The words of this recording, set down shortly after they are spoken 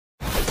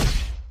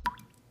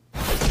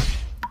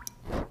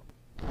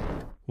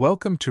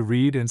Welcome to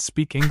Read and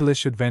Speak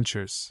English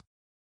Adventures.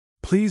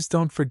 Please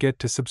don't forget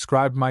to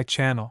subscribe my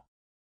channel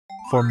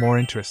for more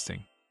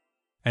interesting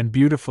and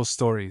beautiful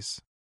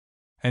stories,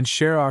 and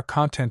share our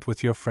content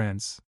with your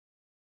friends.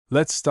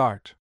 Let's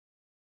start.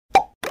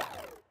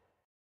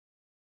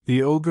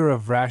 The Ogre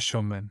of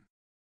Rashomon.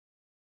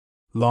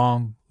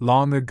 Long,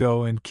 long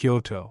ago in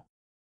Kyoto,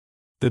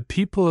 the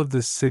people of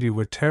this city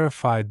were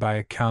terrified by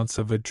accounts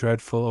of a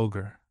dreadful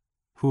ogre,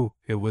 who,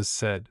 it was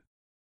said,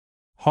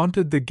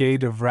 haunted the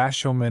gate of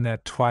Rashomon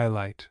at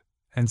twilight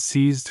and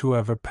seized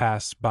whoever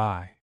passed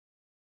by.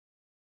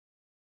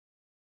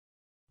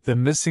 The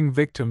missing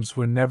victims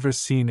were never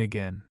seen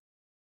again.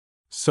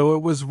 So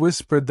it was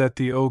whispered that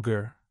the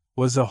ogre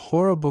was a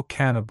horrible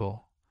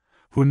cannibal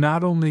who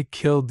not only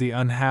killed the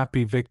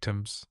unhappy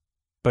victims,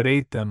 but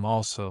ate them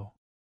also.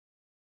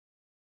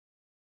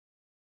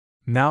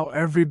 Now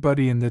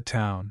everybody in the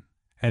town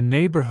and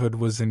neighborhood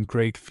was in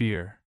great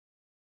fear.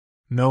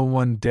 No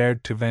one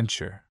dared to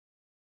venture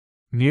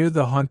near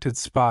the haunted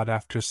spot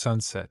after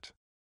sunset.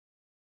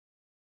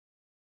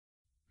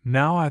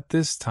 Now at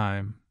this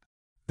time,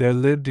 there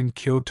lived in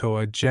Kyoto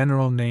a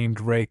general named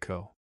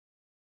Reiko,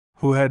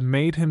 who had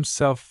made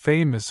himself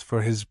famous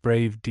for his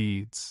brave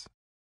deeds.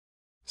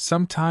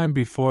 Some time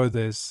before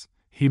this,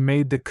 he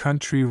made the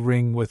country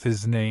ring with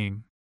his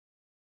name.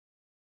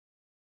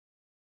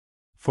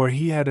 For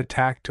he had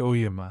attacked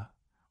Oyama,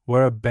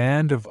 where a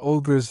band of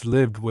ogres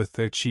lived with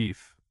their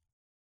chief,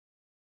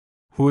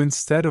 who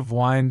instead of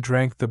wine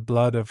drank the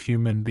blood of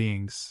human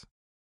beings.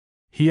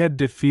 He had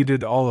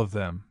defeated all of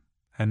them,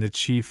 and the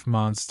chief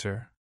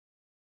monster.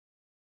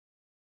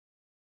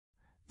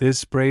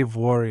 This brave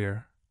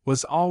warrior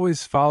was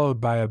always followed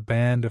by a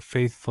band of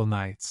faithful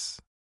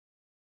knights.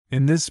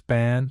 In this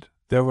band,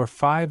 there were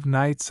 5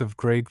 knights of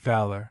great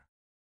valor.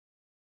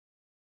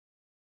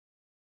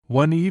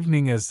 One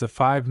evening, as the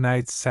 5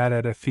 knights sat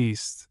at a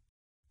feast,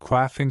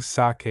 quaffing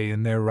sake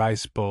in their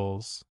rice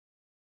bowls,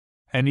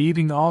 and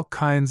eating all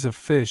kinds of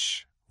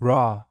fish,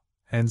 raw,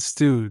 and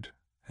stewed,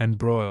 and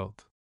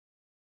broiled,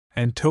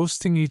 and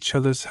toasting each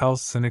other's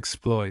healths and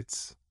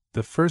exploits,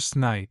 the first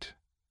knight,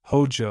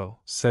 Hojo,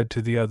 said to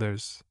the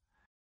others,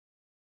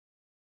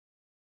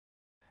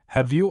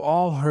 "Have you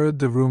all heard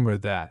the rumor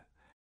that,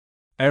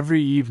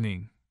 every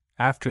evening,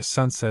 after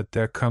sunset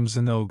there comes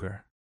an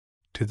ogre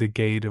to the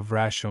gate of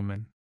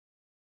Rashomon,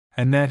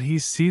 and that he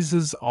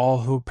seizes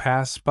all who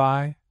pass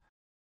by?"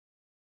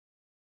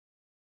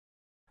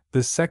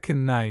 The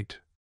second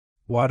knight,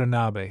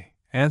 Watanabe,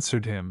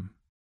 answered him,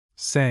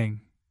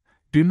 saying,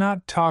 "Do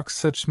not talk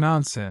such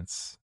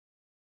nonsense.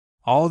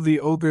 All the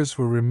ogres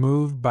were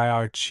removed by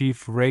our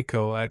chief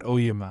Reiko at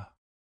Oyama.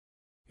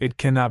 It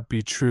cannot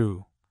be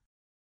true.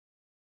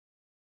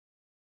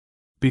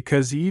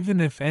 Because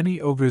even if any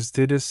ogres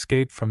did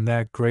escape from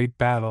that great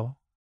battle,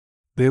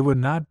 they would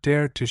not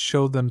dare to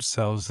show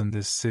themselves in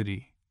this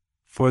city,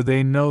 for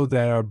they know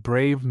that our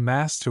brave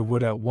master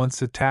would at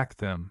once attack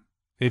them,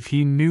 if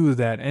he knew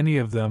that any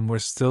of them were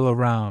still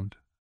around."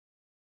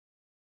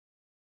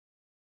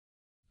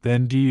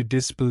 Then do you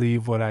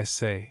disbelieve what I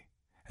say,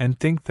 and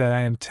think that I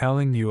am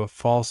telling you a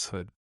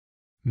falsehood?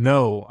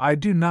 "No, I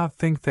do not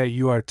think that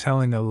you are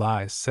telling a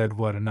lie," said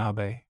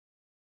Watanabe.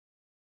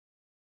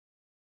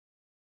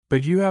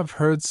 "But you have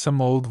heard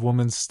some old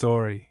woman's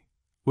story,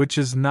 which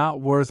is not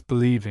worth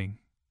believing.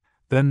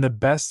 Then the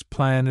best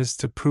plan is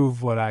to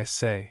prove what I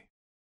say,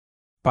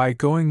 by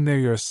going there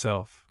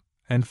yourself,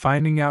 and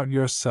finding out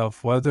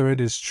yourself whether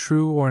it is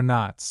true or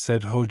not,"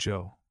 said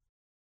Hojo.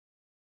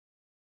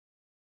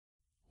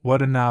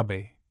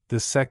 Watanabe,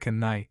 the second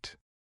knight,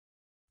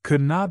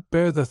 could not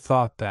bear the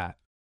thought that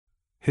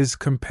his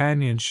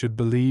companion should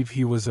believe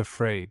he was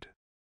afraid.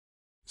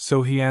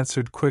 So he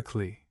answered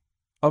quickly,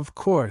 "Of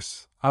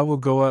course, I will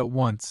go at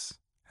once,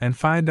 and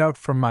find out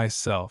for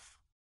myself."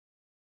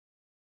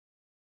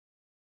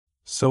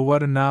 So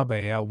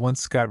Watanabe at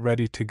once got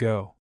ready to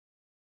go.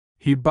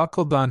 He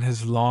buckled on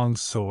his long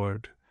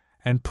sword,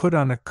 and put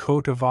on a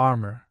coat of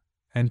armor,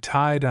 and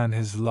tied on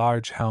his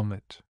large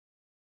helmet.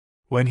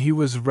 When he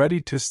was ready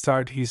to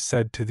start, he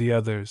said to the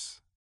others,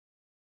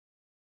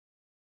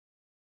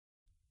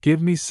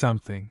 "Give me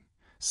something,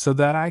 so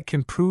that I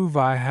can prove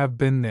I have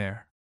been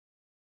there."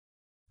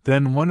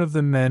 Then one of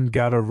the men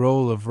got a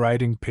roll of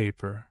writing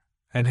paper,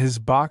 and his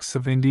box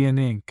of Indian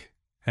ink,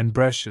 and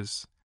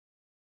brushes,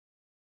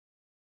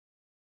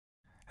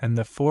 and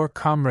the 4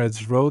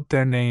 comrades wrote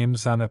their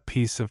names on a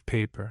piece of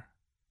paper.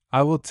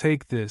 "I will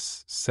take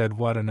this," said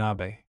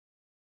Watanabe,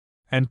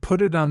 "and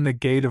put it on the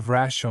gate of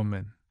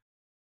Rashomon.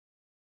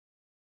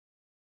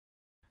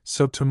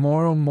 So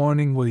tomorrow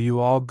morning will you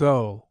all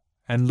go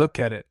and look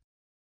at it?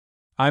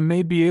 I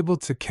may be able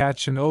to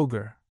catch an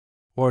ogre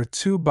or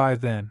 2 by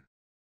then."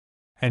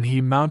 And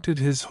he mounted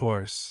his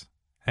horse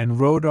and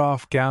rode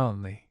off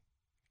gallantly.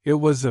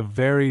 It was a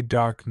very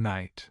dark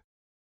night,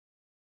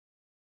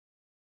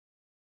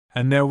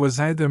 and there was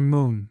neither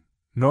moon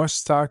nor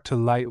star to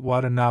light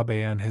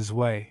Watanabe on his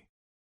way.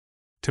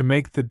 To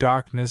make the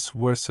darkness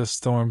worse, a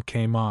storm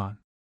came on.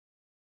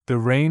 The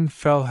rain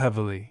fell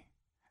heavily,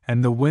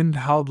 and the wind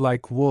howled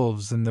like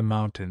wolves in the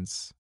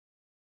mountains.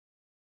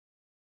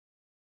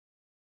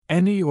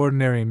 Any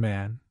ordinary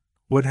man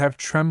would have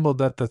trembled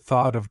at the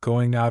thought of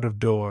going out of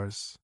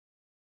doors.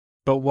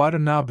 But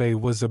Watanabe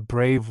was a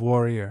brave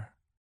warrior,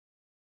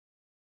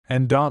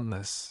 and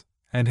dauntless,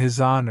 and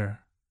his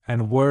honor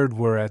and word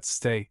were at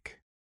stake.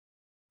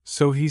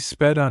 So he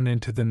sped on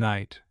into the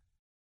night,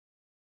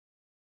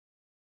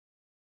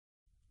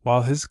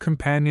 while his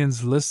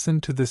companions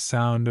listened to the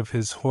sound of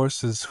his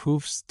horse's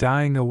hoofs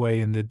dying away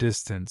in the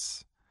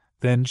distance,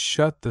 then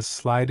shut the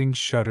sliding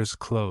shutters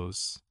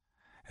close,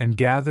 and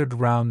gathered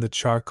round the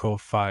charcoal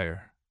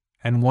fire,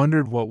 and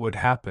wondered what would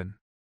happen,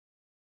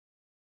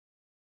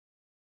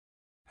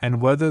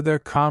 and whether their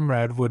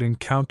comrade would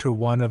encounter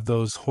one of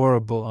those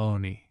horrible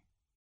Oni.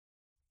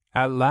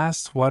 At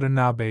last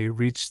Watanabe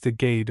reached the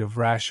gate of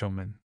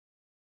Rashomon.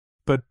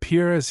 But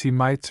peer as he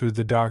might through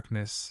the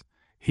darkness,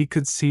 he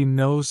could see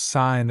no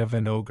sign of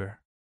an ogre.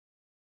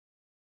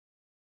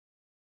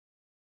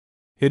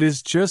 "It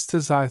is just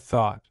as I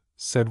thought,"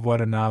 said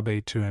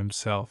Watanabe to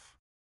himself.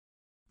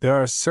 "There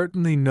are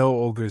certainly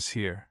no ogres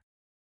here.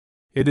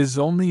 It is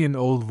only an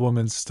old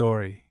woman's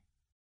story.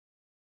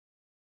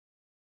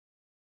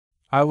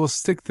 I will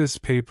stick this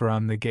paper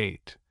on the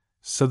gate,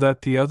 so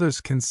that the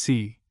others can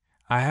see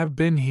I have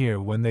been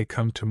here when they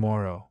come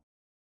tomorrow.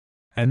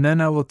 And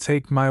then I will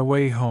take my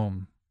way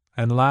home,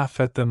 and laugh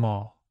at them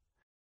all."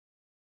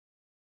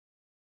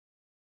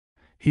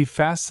 He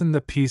fastened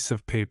the piece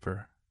of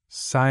paper,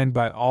 signed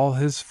by all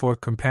his 4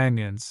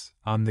 companions,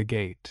 on the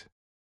gate,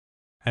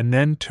 and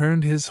then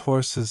turned his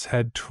horse's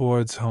head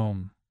towards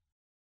home.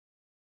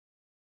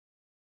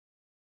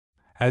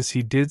 As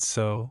he did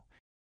so,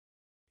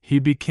 he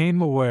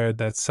became aware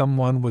that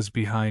someone was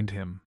behind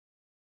him,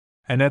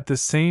 and at the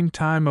same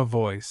time a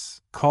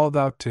voice called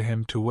out to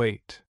him to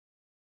wait.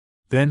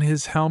 Then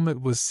his helmet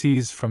was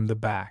seized from the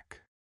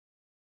back.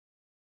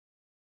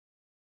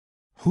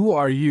 "Who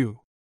are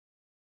you?"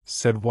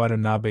 said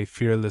Watanabe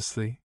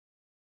fearlessly.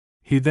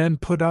 He then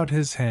put out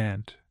his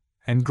hand,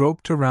 and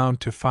groped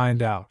around to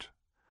find out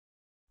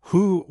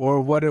who or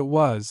what it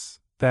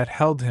was that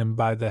held him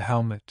by the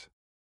helmet.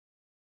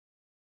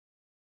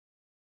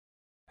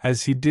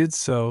 As he did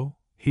so,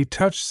 he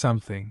touched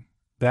something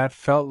that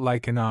felt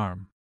like an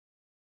arm.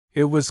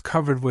 It was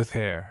covered with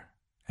hair,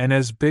 and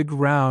as big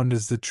round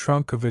as the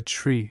trunk of a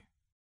tree.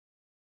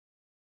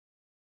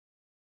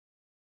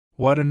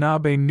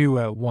 Watanabe knew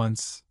at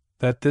once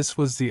that this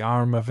was the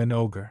arm of an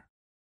ogre.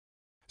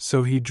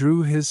 So he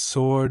drew his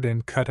sword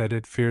and cut at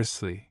it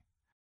fiercely.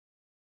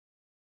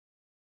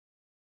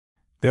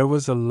 There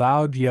was a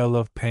loud yell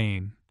of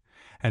pain,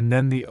 and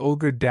then the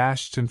ogre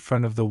dashed in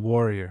front of the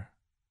warrior.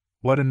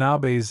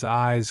 Watanabe's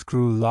eyes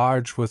grew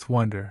large with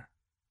wonder,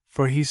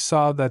 for he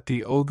saw that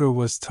the ogre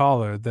was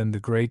taller than the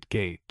great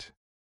gate.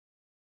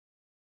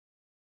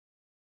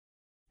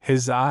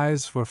 His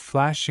eyes were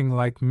flashing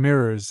like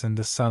mirrors in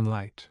the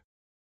sunlight,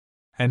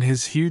 and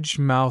his huge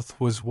mouth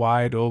was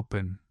wide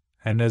open,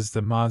 and as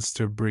the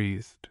monster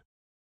breathed,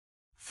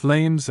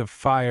 flames of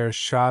fire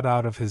shot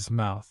out of his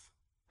mouth.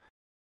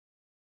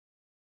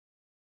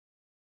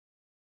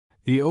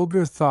 The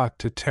ogre thought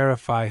to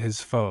terrify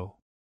his foe,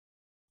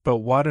 but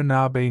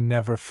Watanabe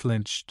never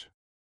flinched.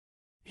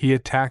 He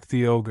attacked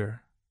the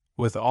ogre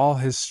with all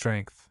his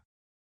strength,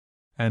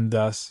 and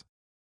thus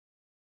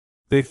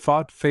they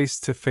fought face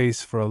to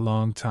face for a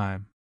long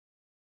time.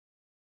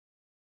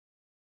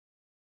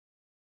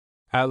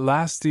 At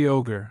last the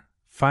ogre,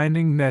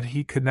 finding that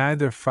he could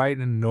neither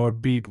frighten nor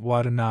beat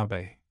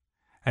Watanabe,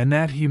 and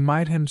that he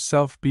might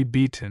himself be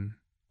beaten,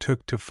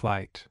 took to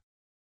flight.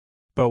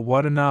 But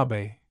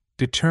Watanabe,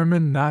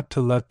 determined not to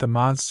let the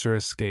monster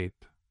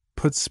escape,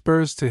 put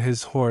spurs to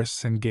his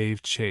horse and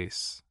gave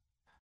chase.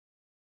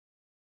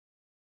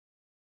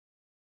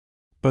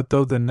 But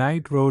though the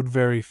knight rode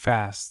very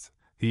fast,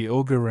 the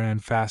ogre ran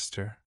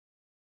faster,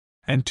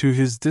 and to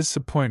his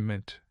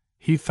disappointment,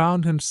 he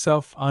found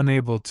himself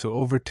unable to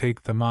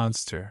overtake the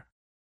monster,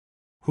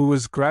 who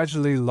was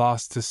gradually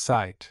lost to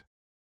sight.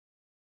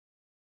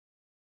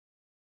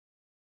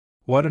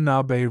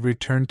 Watanabe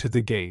returned to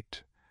the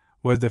gate,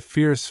 where the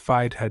fierce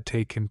fight had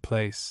taken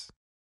place,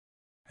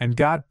 and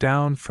got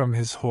down from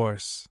his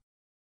horse.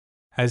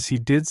 As he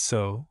did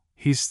so,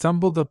 he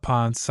stumbled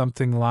upon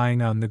something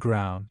lying on the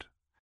ground.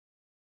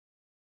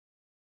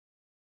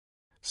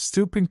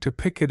 Stooping to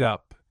pick it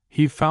up,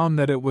 he found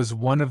that it was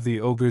one of the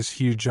ogre's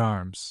huge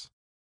arms,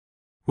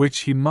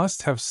 which he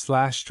must have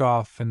slashed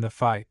off in the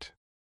fight.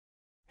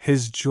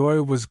 His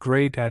joy was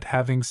great at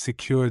having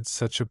secured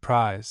such a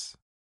prize,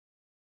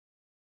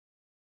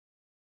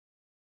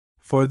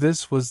 for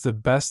this was the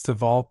best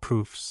of all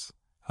proofs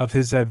of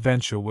his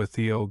adventure with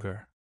the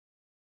ogre.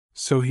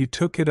 So he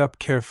took it up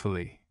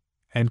carefully,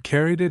 and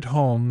carried it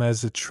home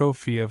as a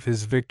trophy of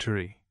his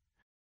victory.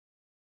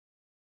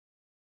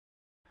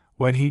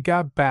 When he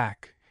got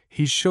back,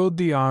 he showed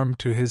the arm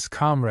to his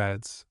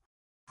comrades,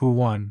 who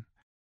won,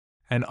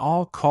 and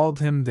all called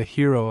him the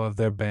hero of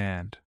their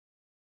band,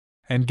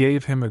 and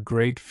gave him a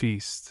great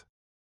feast.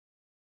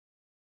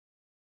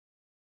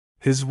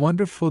 His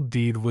wonderful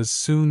deed was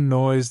soon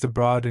noised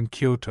abroad in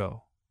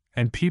Kyoto,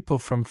 and people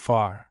from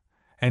far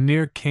and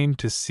near came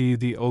to see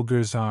the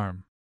ogre's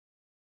arm.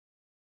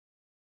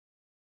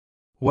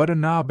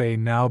 Watanabe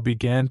now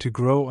began to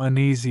grow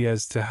uneasy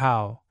as to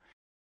how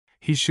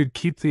he should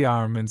keep the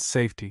arm in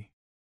safety,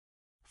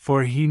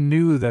 for he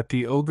knew that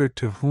the ogre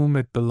to whom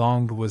it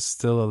belonged was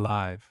still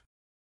alive.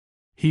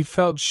 He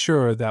felt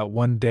sure that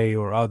one day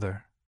or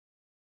other,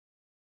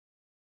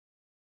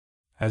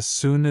 as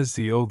soon as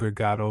the ogre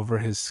got over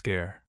his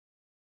scare,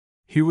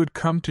 he would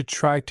come to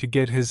try to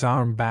get his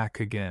arm back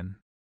again.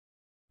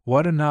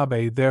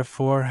 Watanabe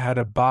therefore had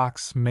a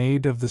box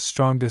made of the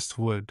strongest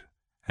wood,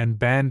 and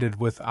banded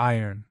with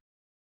iron.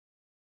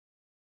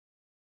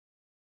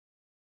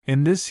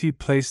 In this he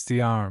placed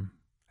the arm,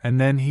 and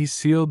then he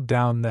sealed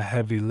down the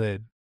heavy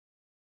lid,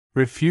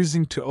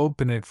 refusing to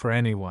open it for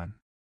anyone.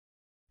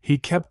 He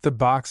kept the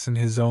box in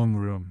his own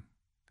room,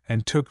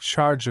 and took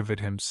charge of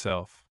it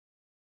himself,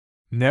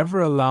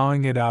 never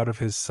allowing it out of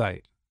his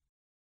sight.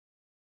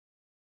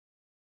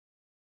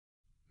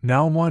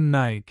 Now one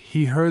night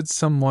he heard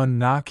someone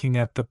knocking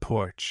at the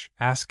porch,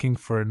 asking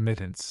for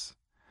admittance.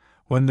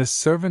 When the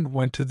servant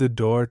went to the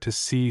door to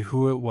see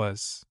who it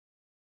was,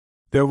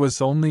 there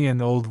was only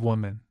an old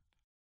woman,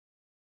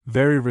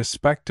 very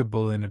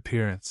respectable in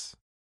appearance.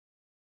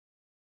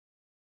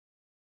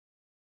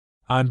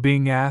 On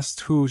being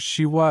asked who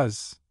she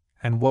was,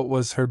 and what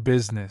was her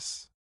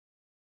business,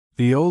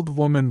 the old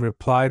woman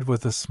replied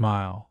with a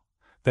smile,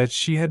 that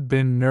she had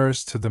been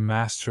nurse to the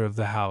master of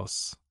the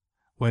house,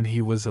 when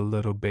he was a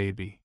little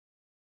baby.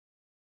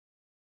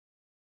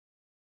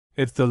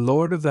 If the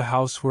lord of the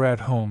house were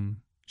at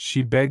home,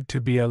 she begged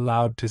to be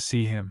allowed to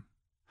see him.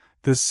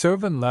 The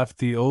servant left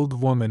the old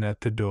woman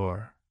at the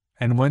door,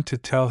 and went to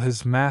tell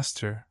his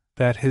master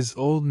that his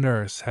old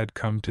nurse had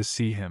come to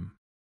see him.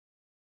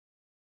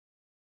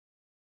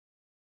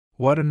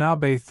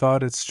 Watanabe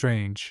thought it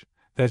strange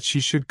that she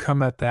should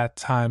come at that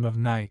time of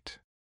night.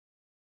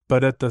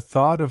 But at the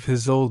thought of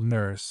his old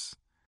nurse,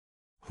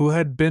 who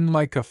had been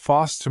like a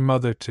foster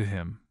mother to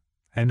him,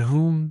 and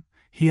whom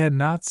he had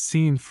not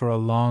seen for a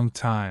long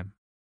time,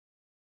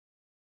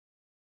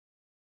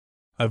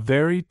 a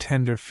very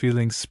tender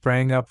feeling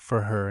sprang up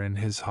for her in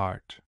his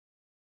heart.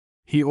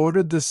 He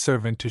ordered the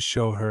servant to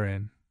show her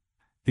in.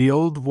 The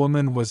old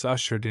woman was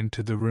ushered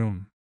into the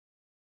room,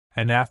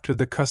 and after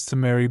the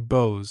customary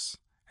bows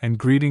and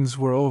greetings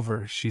were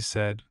over, she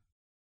said,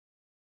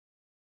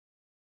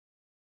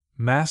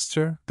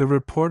 "Master, the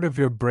report of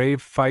your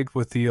brave fight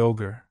with the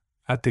ogre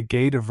at the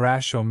gate of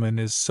Rashomon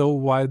is so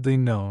widely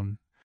known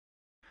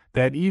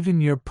that even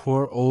your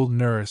poor old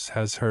nurse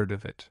has heard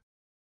of it.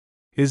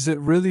 Is it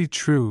really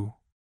true,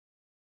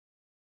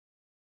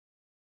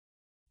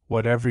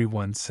 what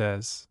everyone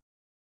says,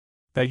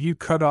 that you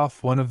cut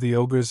off one of the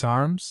ogre's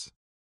arms?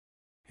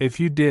 If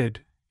you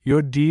did,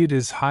 your deed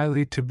is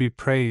highly to be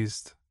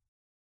praised."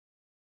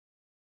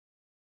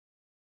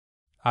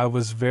 "I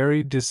was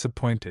very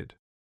disappointed,"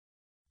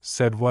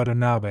 said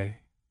Watanabe,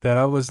 "that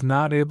I was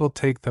not able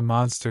to take the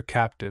monster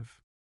captive,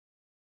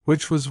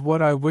 which was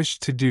what I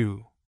wished to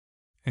do,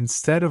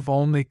 instead of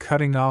only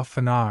cutting off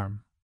an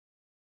arm.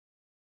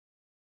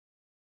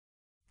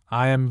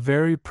 I am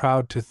very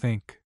proud to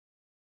think,"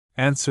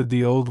 answered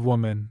the old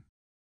woman,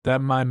 "that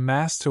my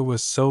master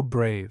was so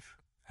brave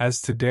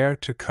as to dare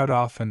to cut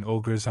off an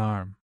ogre's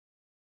arm.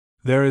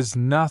 There is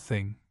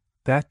nothing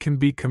that can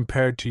be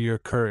compared to your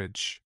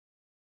courage.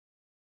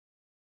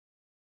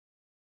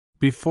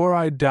 Before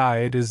I die,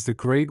 it is the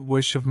great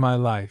wish of my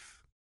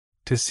life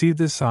to see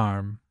this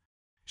arm,"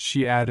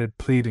 she added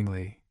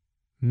pleadingly.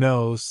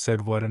 "No,"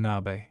 said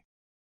Watanabe,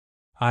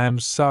 "I am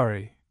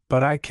sorry,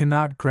 but I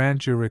cannot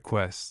grant your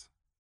request."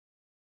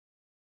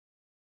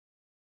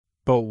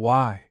 "But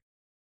why?"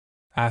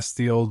 asked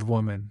the old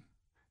woman.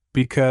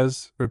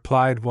 "Because,"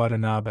 replied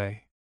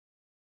Watanabe,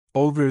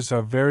 "ogres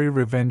are very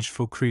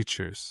revengeful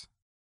creatures,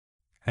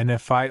 and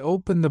if I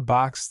open the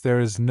box there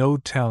is no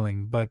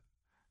telling but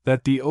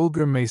that the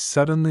ogre may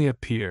suddenly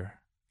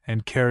appear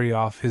and carry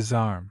off his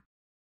arm.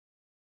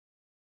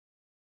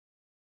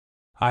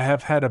 I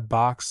have had a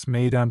box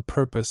made on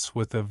purpose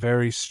with a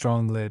very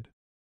strong lid,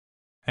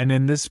 and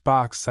in this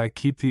box I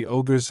keep the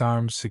ogre's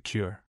arm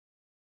secure,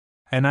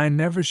 and I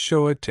never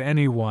show it to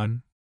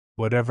anyone,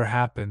 whatever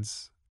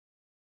happens."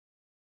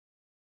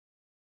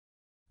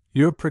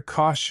 "Your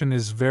precaution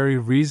is very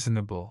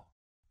reasonable,"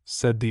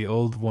 said the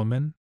old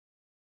woman,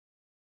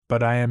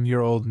 "but I am your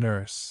old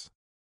nurse,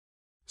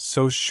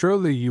 so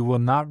surely you will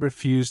not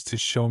refuse to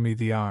show me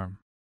the arm.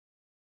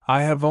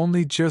 I have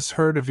only just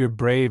heard of your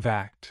brave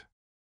act,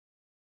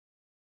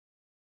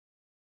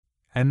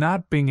 and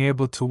not being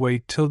able to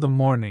wait till the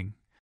morning,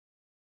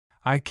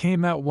 I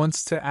came at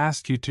once to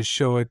ask you to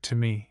show it to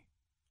me."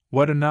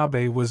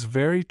 Watanabe was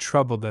very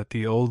troubled at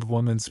the old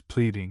woman's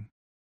pleading,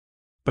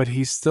 but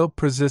he still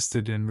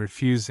persisted in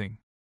refusing.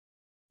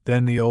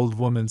 Then the old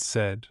woman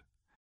said,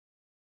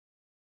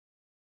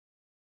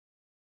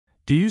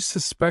 "Do you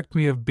suspect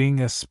me of being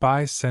a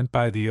spy sent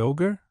by the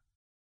ogre?"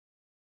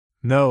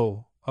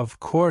 "No, of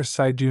course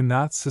I do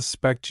not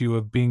suspect you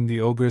of being the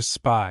ogre's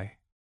spy,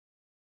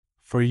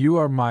 for you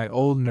are my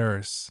old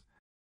nurse,"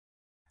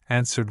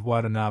 answered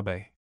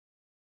Watanabe.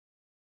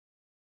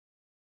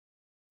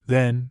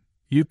 Then,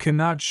 you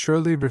cannot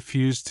surely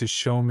refuse to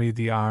show me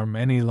the arm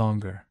any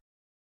longer,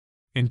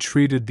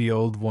 entreated the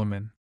old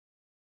woman.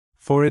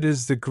 For it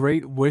is the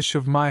great wish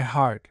of my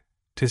heart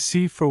to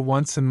see for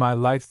once in my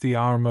life the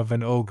arm of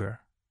an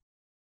ogre.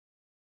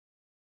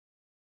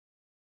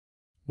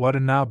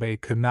 Watanabe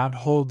could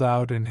not hold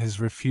out in his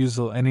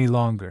refusal any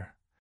longer.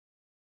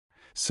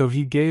 So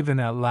he gave in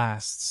at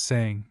last,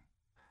 saying,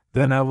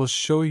 "Then I will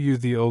show you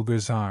the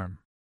ogre's arm,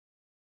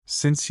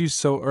 since you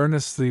so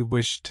earnestly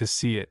wished to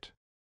see it.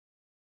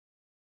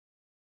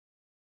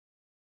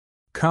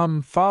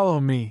 Come, follow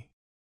me."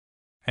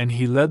 And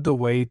he led the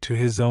way to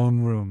his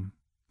own room,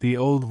 the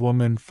old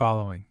woman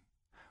following.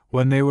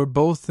 When they were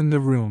both in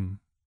the room,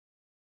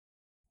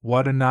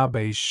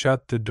 Watanabe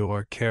shut the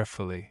door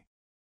carefully.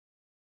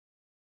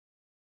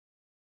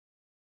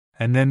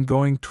 And then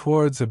going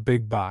towards a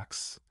big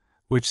box,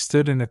 which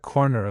stood in a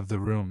corner of the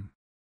room,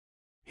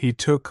 he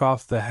took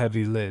off the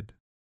heavy lid.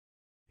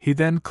 He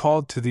then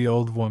called to the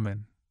old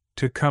woman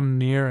to come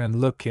near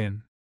and look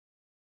in,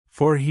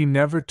 for he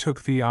never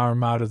took the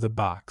arm out of the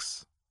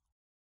box.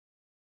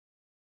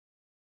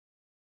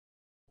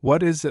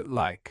 "What is it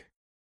like?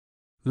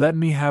 Let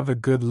me have a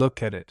good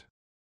look at it,"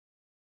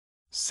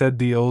 said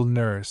the old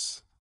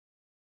nurse.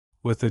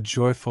 With a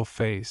joyful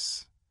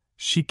face,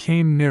 she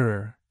came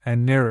nearer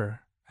and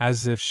nearer,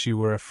 as if she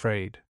were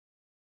afraid,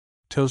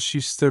 till she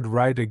stood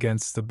right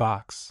against the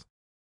box.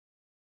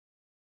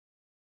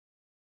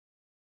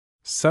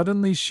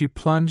 Suddenly she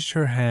plunged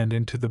her hand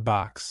into the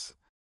box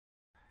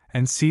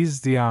and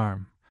seized the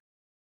arm,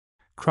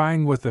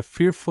 crying with a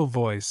fearful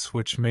voice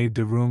which made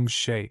the room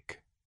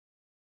shake,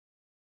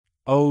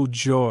 "Oh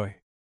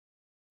joy!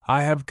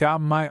 I have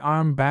got my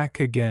arm back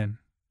again!"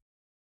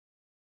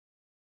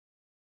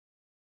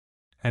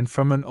 And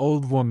from an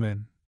old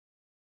woman,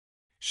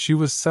 she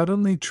was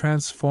suddenly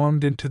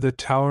transformed into the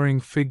towering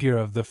figure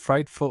of the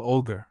frightful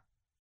ogre.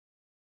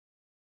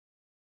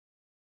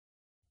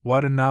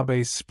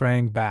 Watanabe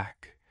sprang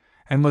back,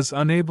 and was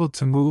unable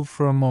to move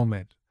for a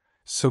moment,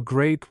 so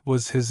great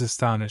was his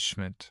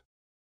astonishment.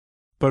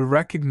 But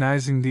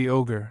recognizing the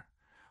ogre,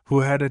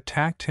 who had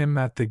attacked him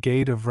at the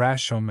gate of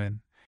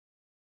Rashomon,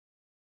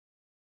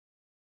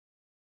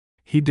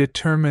 he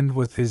determined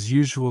with his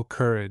usual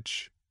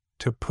courage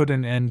to put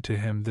an end to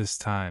him this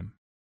time.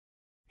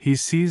 He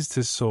seized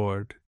his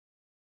sword,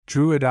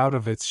 drew it out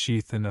of its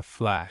sheath in a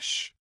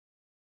flash,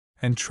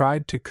 and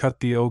tried to cut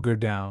the ogre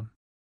down.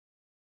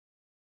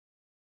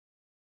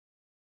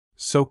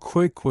 So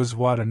quick was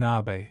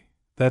Watanabe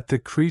that the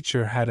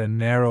creature had a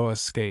narrow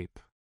escape.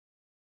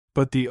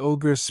 But the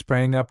ogre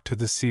sprang up to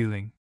the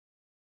ceiling,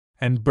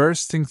 and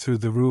bursting through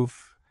the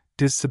roof,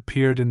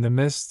 disappeared in the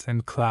mist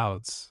and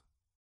clouds.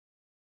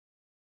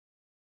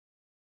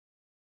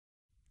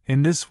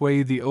 In this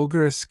way the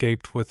ogre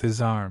escaped with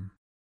his arm.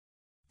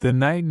 The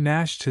knight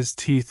gnashed his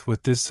teeth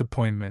with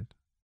disappointment.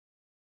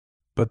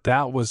 But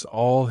that was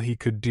all he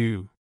could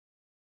do.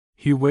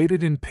 He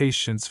waited in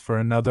patience for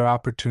another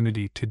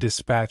opportunity to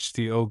dispatch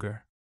the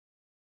ogre.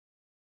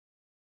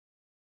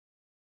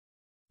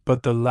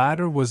 But the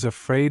latter was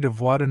afraid of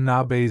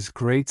Watanabe's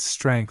great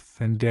strength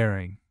and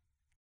daring,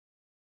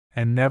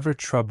 and never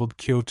troubled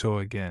Kyoto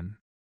again.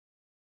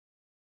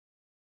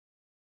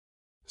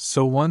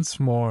 So once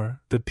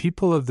more, the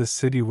people of the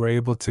city were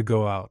able to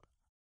go out,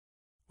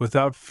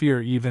 without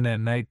fear even at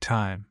night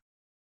time,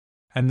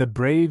 and the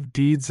brave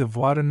deeds of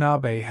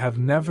Watanabe have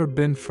never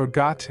been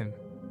forgotten.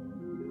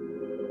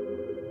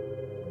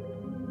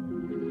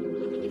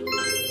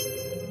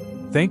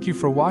 Thank you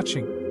for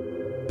watching.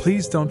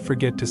 Please don't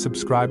forget to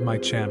subscribe my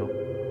channel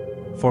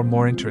for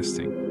more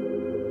interesting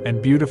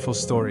and beautiful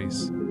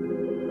stories,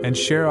 and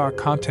share our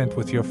content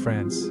with your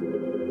friends.